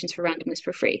your conditions for randomness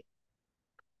for free.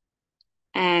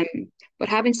 But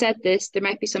having said this, there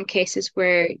might be some cases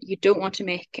where you don't want to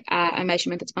make a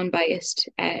measurement that's unbiased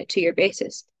to your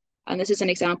basis. And this is an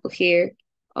example here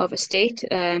of a state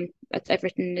that I've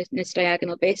written in its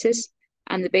diagonal basis.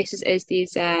 And the basis is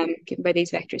these given by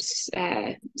these vectors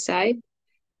psi.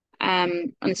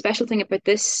 And the special thing about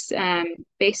this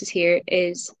basis here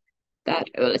is that,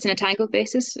 well, it's an entangled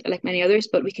basis like many others,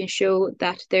 but we can show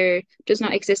that there does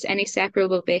not exist any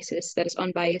separable basis that is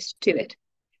unbiased to it.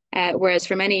 Whereas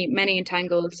for many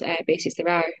entangled bases, there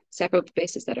are separable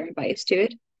bases that are unbiased to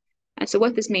it. And so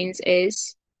what this means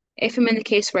is, if I'm in the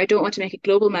case where I don't want to make a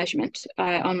global measurement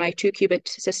on my 2-qubit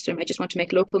system, I just want to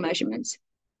make local measurements,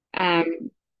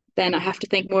 then I have to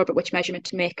think more about which measurement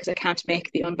to make because I can't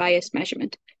make the unbiased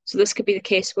measurement. So this could be the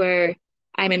case where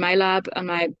I'm in my lab and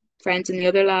my friends in the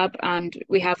other lab, and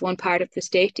we have one part of the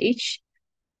state each,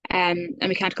 and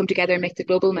we can't come together and make the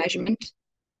global measurement.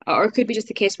 Or it could be just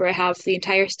the case where I have the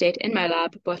entire state in my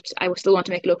lab, but I will still want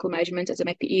to make local measurements as it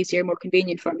might be easier, more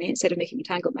convenient for me instead of making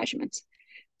entangled measurements.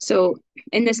 So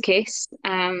in this case,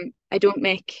 I don't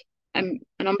make an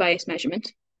unbiased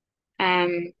measurement.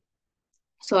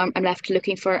 So I'm left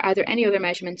looking for are there any other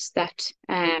measurements that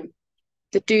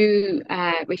do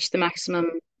reach the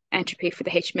maximum entropy for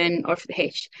the H min or for the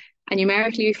H. And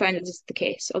numerically, we found that this is the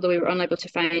case, although we were unable to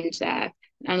find an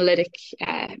analytic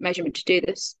measurement to do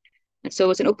this. And so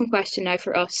it's an open question now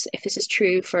for us if this is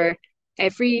true for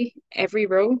every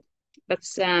row,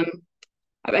 that's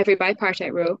every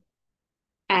bipartite row,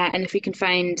 and if we can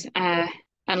find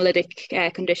analytic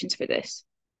conditions for this.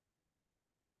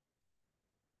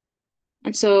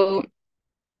 And so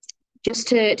just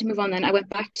to move on then, I went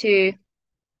back to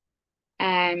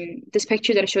this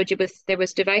picture that I showed you there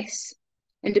was device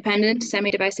independent,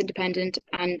 semi-device independent,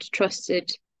 and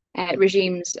trusted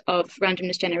regimes of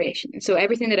randomness generation. And so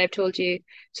everything that I've told you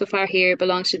so far here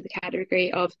belongs to the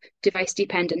category of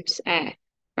device-dependent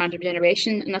random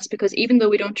generation. And that's because even though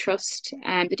we don't trust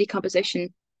the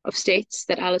decomposition of states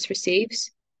that Alice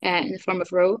receives in the form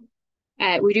of rho,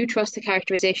 we do trust the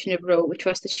characterization of rho. We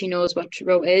trust that she knows what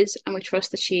rho is, and we trust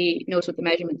that she knows what the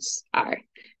measurements are.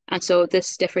 And so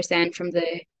this differs then from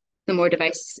the more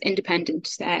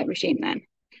device-independent regime then.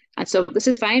 And so this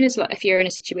is fine if you're in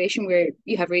a situation where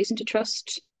you have reason to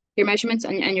trust your measurements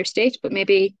and your state, but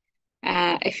maybe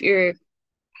if you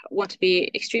want to be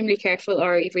extremely careful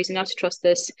or you have reason not to trust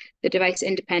this, the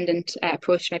device-independent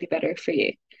approach might be better for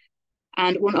you.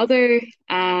 And one other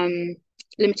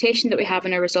limitation that we have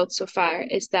in our results so far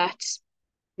is that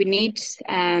we need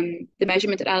the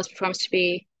measurement that Alice performs to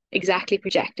be exactly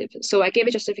projective. So I gave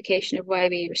a justification of why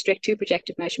we restrict to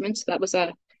projective measurements. That was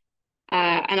an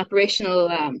operational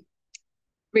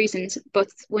reasons, but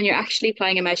when you're actually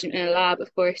applying a measurement in a lab,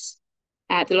 of course,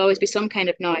 there'll always be some kind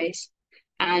of noise.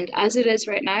 And as it is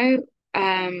right now,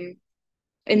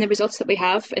 in the results that we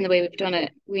have, in the way we've done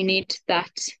it, we need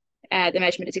that the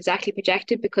measurement is exactly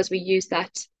projective because we use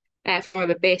that form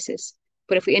of a basis.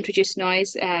 But if we introduce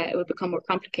noise, it would become more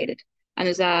complicated. And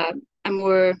there's a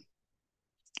more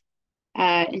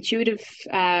intuitive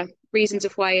reasons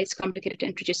of why it's complicated to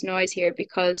introduce noise here,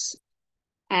 because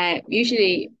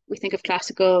usually we think of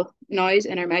classical noise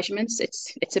in our measurements.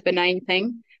 It's a benign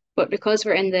thing, but because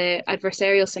we're in the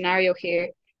adversarial scenario here,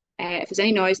 if there's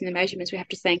any noise in the measurements, we have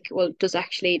to think, well, does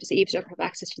the eavesdropper have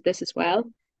access to this as well?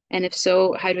 And if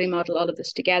so, how do we model all of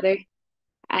this together?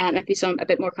 And it'd be a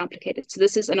bit more complicated. So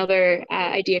this is another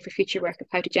idea for future work of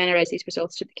how to generalize these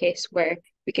results to the case where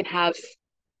we can have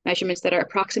measurements that are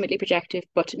approximately projective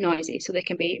but noisy, so they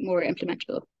can be more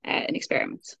implementable in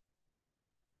experiments.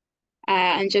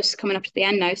 And just coming up to the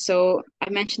end now, so I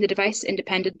mentioned the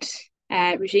device-independent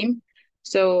regime.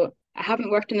 So I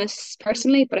haven't worked on this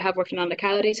personally, but I have worked on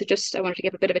locality. So just I wanted to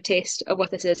give a bit of a taste of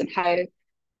what this is and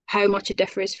how much it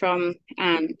differs from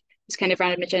this kind of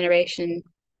random generation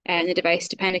in the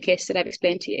device-dependent case that I've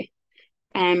explained to you.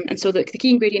 And so the key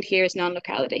ingredient here is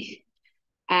non-locality.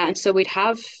 And so we'd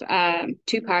have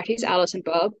two parties, Alice and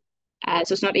Bob.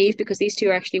 So it's not Eve because these two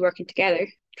are actually working together,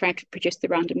 trying to produce the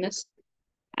randomness.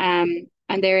 And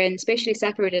they're in spatially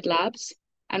separated labs,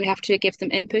 and we have to give them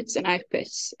inputs and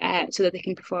outputs so that they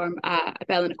can perform a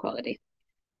Bell inequality.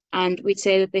 And we'd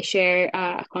say that they share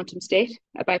a quantum state,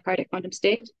 a bipartite quantum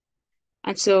state.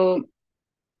 And so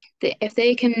if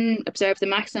they can observe the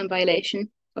maximum violation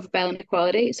of a Bell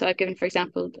inequality, so I've given, for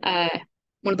example,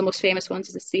 one of the most famous ones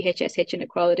is the CHSH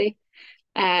inequality,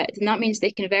 then that means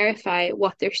they can verify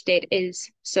what their state is.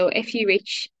 So if you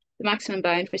reach the maximum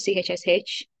bound for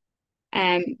CHSH,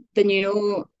 then you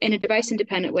know in a device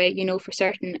independent way, you know for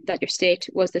certain that your state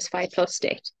was this 5+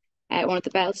 state, one of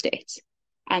the Bell states.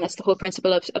 And that's the whole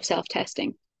principle of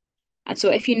self-testing. And so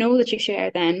if you know that you share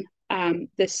then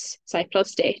this 5+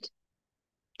 state,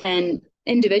 then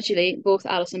individually, both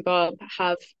Alice and Bob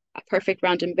have a perfect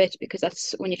random bit because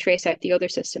that's when you trace out the other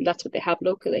system, that's what they have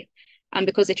locally. And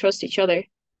because they trust each other,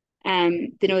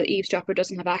 they know that eavesdropper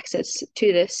doesn't have access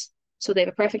to this. So they have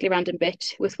a perfectly random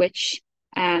bit with which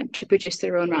to produce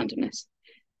their own randomness.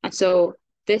 And so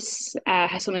this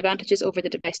has some advantages over the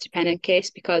device-dependent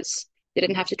case because they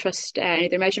didn't have to trust any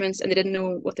of their measurements and they didn't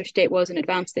know what their state was in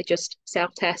advance. They just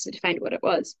self-tested to find what it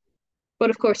was. But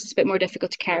of course, it's a bit more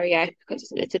difficult to carry out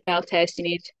because it's a Bell test. You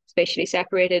need spatially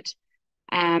separated.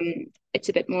 It's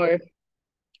a bit more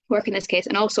work in this case.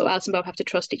 And also Alice and Bob have to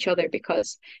trust each other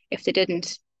because if they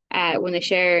didn't, when they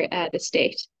share the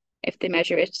state, if they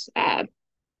measure it,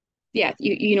 yeah,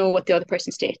 you know what the other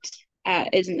person's state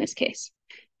is in this case.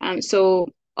 So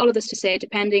all of this to say,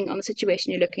 depending on the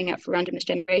situation you're looking at for randomness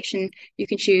generation, you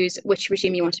can choose which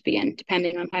regime you want to be in,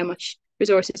 depending on how much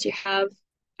resources you have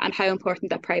and how important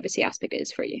that privacy aspect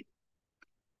is for you.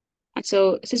 And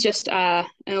so this is just an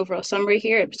overall summary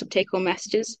here, some take-home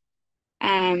messages.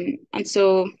 And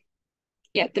so,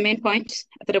 yeah, the main point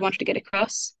that I wanted to get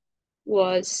across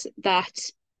was that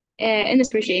in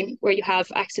this regime where you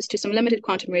have access to some limited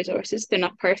quantum resources, they're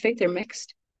not perfect, they're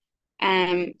mixed,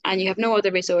 and you have no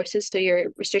other resources, so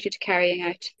you're restricted to carrying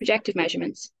out projective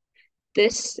measurements.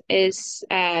 This is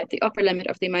the upper limit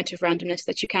of the amount of randomness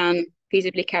that you can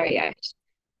feasibly carry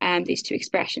out, these two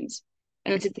expressions.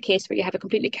 And this is the case where you have a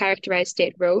completely characterized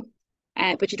state rho,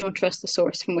 but you don't trust the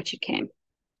source from which it came.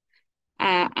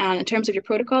 And in terms of your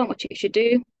protocol and what you should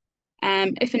do,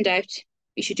 if in doubt,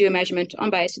 you should do a measurement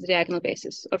unbiased to the diagonal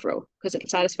basis of rho, because it'll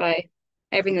satisfy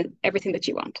everything that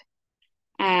you want.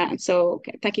 And so,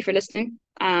 okay, thank you for listening.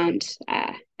 And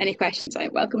any questions, I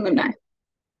welcome them now.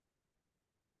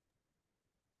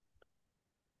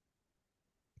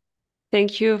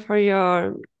 Thank you for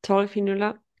your talk,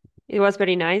 Fionnuala. It was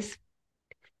very nice.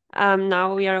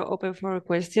 Now we are open for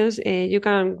questions. You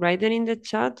can write them in the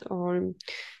chat, or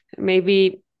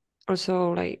maybe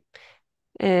also like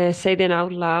say them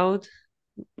out loud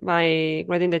by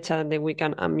writing the chat, and then we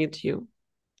can unmute you.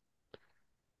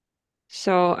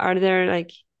 So are there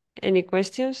like any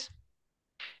questions?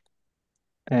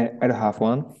 I don't have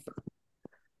one.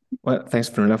 Well, thanks,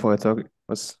 Fionnuala, for the talk. It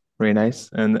was very nice.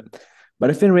 But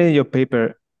I've been reading your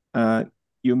paper.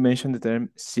 You mentioned the term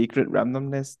secret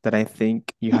randomness that I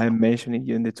think you haven't mentioned it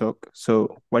in the talk.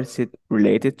 So what is it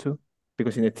related to?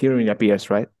 Because in the theory it appears,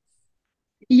 right?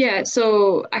 Yeah,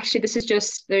 so actually this is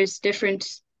just, there's different,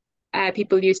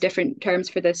 people use different terms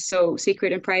for this. So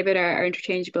secret and private are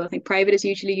interchangeable. I think private is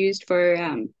usually used for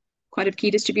quantitative key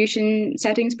distribution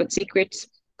settings, but secret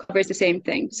covers the same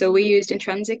thing. So we used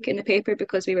intrinsic in the paper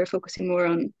because we were focusing more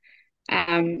on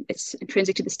it's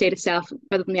intrinsic to the state itself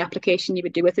rather than the application you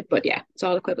would do with it. But yeah, it's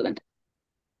all equivalent.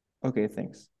 Okay,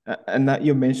 thanks. And that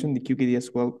you mentioned the QKD as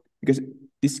well, because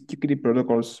these QKD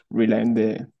protocols rely on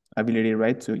the ability,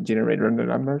 right, to generate random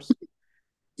numbers.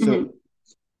 So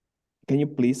can you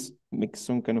please make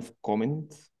some kind of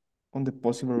comment on the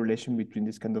possible relation between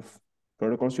this kind of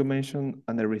protocols you mentioned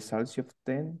and the results you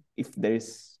obtain, if there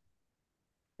is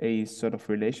a sort of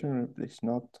relation or if there's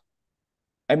not?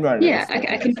 I'm not an expert.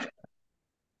 I can.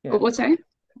 Yeah. What's that?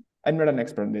 I'm not an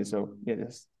expert on this, so yeah,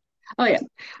 just. Oh yeah,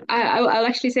 I'll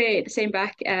actually say the same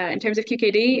back. In terms of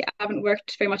QKD, I haven't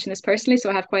worked very much in this personally,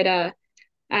 so I have quite a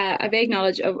vague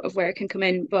knowledge of where it can come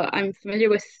in. But I'm familiar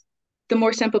with the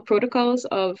more simple protocols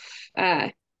of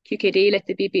QKD, like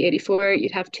the BB84.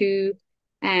 You'd have two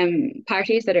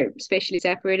parties that are spatially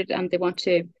separated, and they want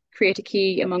to create a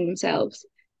key among themselves.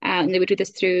 And they would do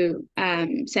this through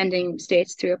sending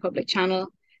states through a public channel,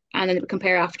 and then they would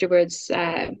compare afterwards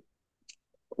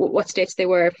what states they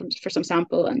were for some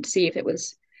sample and see if it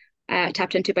was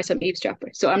tapped into by some eavesdropper.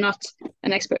 So I'm not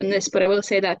an expert in this, but I will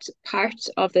say that part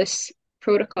of this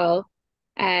protocol,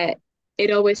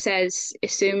 it always says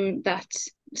assume that,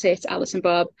 say it's Alice and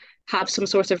Bob, have some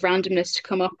sort of randomness to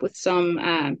come up with some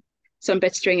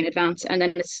bit string in advance, and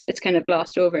then it's kind of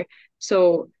glossed over.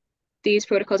 So these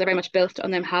protocols are very much built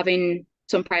on them having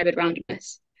some private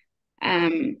randomness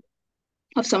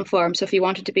of some form. So if you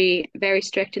wanted to be very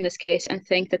strict in this case and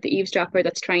think that the eavesdropper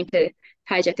that's trying to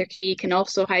hijack their key can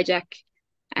also hijack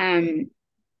the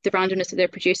randomness that they're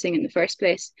producing in the first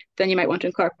place, then you might want to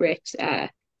incorporate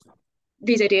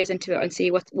these ideas into it and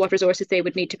see what resources they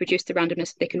would need to produce the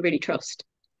randomness that they can really trust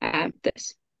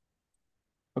this.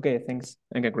 Okay, thanks.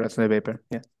 And congrats on the paper.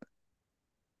 Yeah.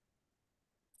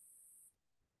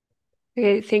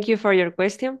 Okay, thank you for your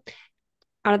question.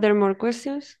 Are there more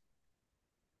questions?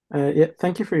 Yeah,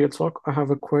 thank you for your talk. I have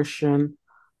a question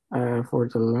for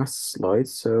the last slide.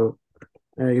 So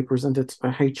you presented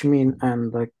a H-mean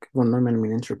and like von Neumann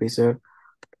mean entropy. So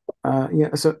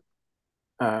yeah, so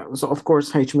of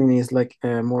course H-mean is like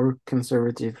a more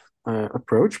conservative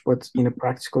approach, but in a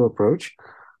practical approach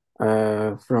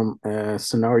from a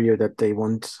scenario that they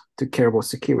want to care about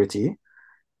security,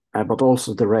 but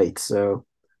also the rate. So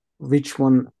which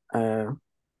one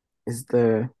is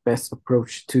the best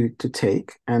approach to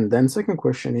take? And then second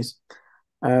question is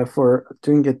for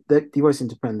doing it device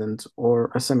independent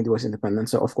or a semi-device independent.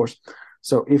 So of course,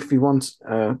 so if we want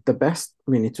the best,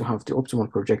 we need to have the optimal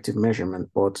projective measurement.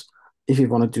 But if you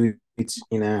want to do it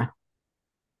in a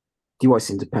device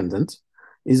independent,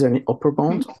 is there any upper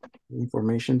bound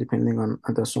information depending on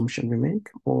the assumption we make?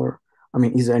 Or, I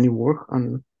mean, is there any work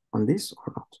on this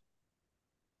or not?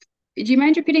 do you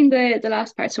mind repeating the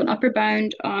last part? So an upper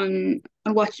bound on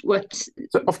what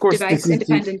So of course device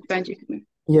independent bound you can move.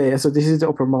 Yeah, so this is the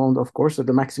upper bound, of course, so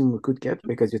the maximum we could get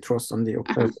because you trust on the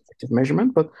objective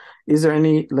measurement. But is there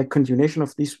any like continuation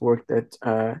of this work that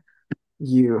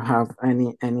you have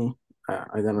any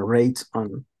I don't know, rate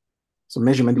on so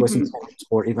measurement device independent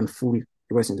or even full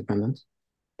device independent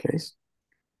case?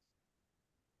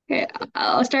 Okay,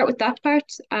 I'll start with that part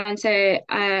and say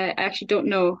I actually don't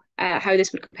know how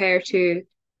this would compare to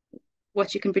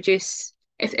what you can produce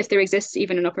if there exists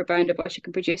even an upper bound of what you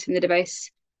can produce in the device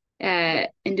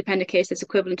independent case that's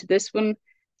equivalent to this one.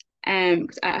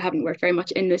 Because I haven't worked very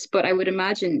much in this, but I would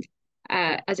imagine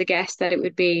as a guess that it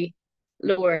would be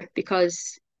lower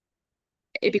because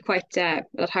it'd be quite a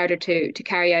lot harder to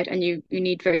carry out, and you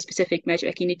need very specific measure.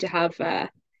 Like you need to have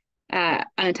an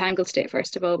entangled state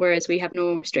first of all, whereas we have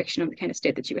no restriction on the kind of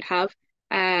state that you would have.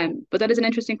 But that is an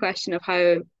interesting question of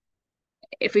how,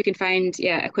 if we can find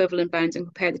equivalent bounds and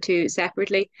compare the two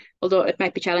separately, although it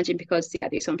might be challenging because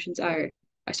the assumptions are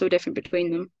so different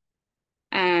between them.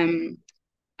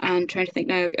 I'm trying to think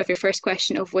now of your first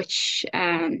question of which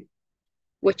kind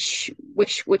of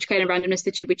randomness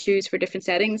that you would choose for different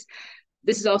settings.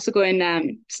 This is also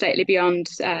going slightly beyond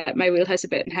my wheelhouse a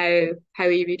bit and how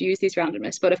you would use these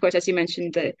randomness. But of course, as you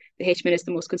mentioned, the H-min is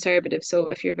the most conservative. So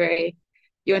if you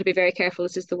want to be very careful,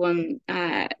 this is the one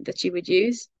that you would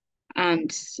use.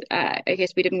 And I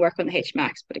guess we didn't work on the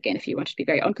H-max, but again, if you want to be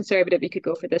very unconservative, you could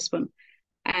go for this one.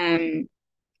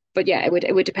 But yeah, it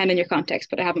would depend on your context,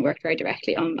 but I haven't worked very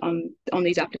directly on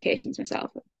these applications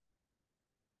myself.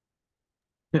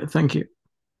 Yeah, thank you.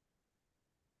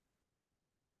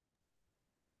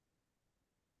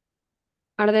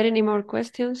 Are there any more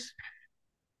questions?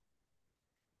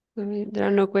 There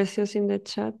are no questions in the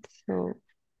chat, so.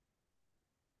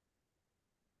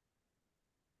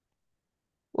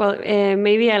 Well,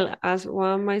 maybe I'll ask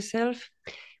one myself.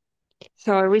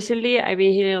 So recently I've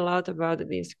been hearing a lot about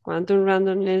this quantum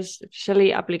randomness,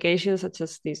 especially applications such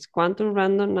as these quantum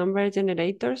random number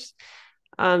generators,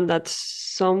 and that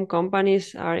some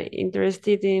companies are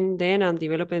interested in them and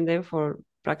developing them for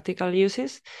practical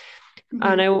uses.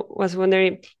 And I was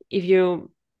wondering if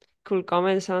you could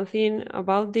comment something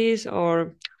about this,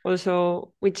 or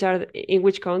also in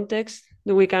which context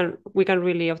we can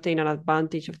really obtain an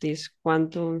advantage of these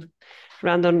quantum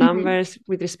random numbers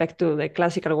with respect to the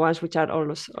classical ones, which are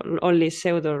only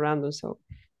pseudo random. So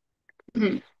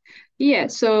yeah,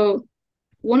 so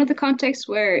one of the contexts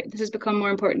where this has become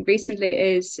more important recently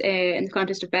is in the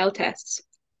context of Bell tests.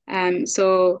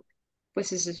 So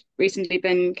this has recently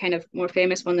been kind of more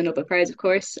famous, won the Nobel Prize, of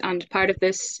course, and part of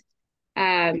this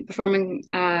performing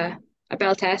a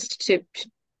Bell test to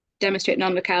demonstrate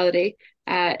non-locality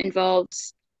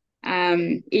involves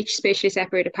each spatially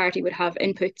separated party would have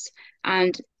inputs,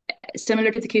 and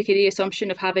similar to the QKD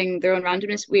assumption of having their own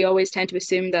randomness, we always tend to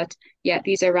assume that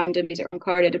these are random, these are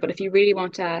uncorrelated. But if you really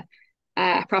want a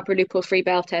proper loophole-free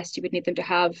Bell test, you would need them to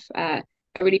have a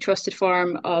really trusted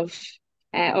form of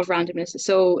randomness.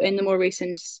 So in the more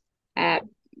recent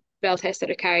Bell tests that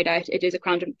are carried out, it is a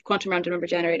quantum random number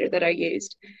generator that are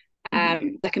used.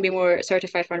 That can be more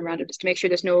certified form randomness to make sure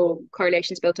there's no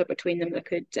correlations built up between them that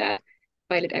could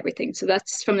violate everything. So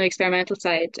that's from the experimental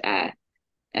side,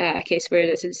 a case where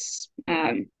this is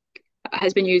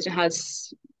has been used and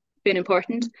has been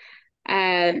important.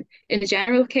 In the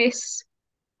general case,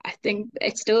 I think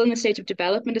it's still in the stage of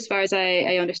development as far as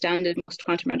I understand it, most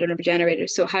quantum random number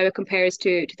generators. So how it compares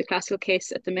to the classical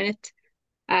case at the minute,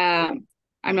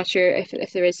 I'm not sure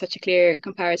if there is such a clear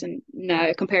comparison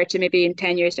now compared to maybe in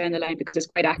 10 years down the line, because it's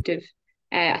quite active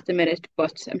at the minute,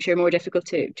 but I'm sure more difficult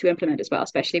to implement as well,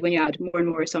 especially when you add more and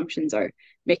more assumptions or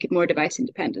make it more device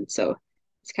independent. So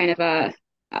it's kind of a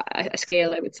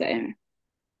scale, I would say.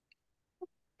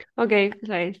 Okay,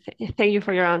 thank you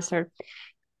for your answer.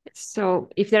 So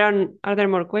if there are there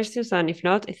more questions, and if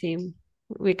not, I think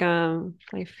we can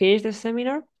finish the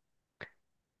seminar.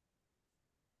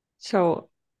 So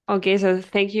okay, so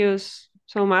thank you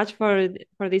so much for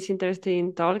this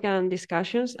interesting talk and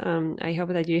discussions. I hope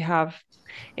that you have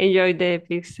enjoyed the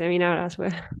big seminar as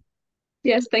well.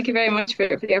 Yes, thank you very much for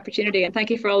the opportunity, and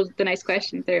thank you for all the nice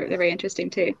questions. They're very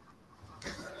interesting too.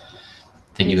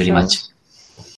 Thank you very much.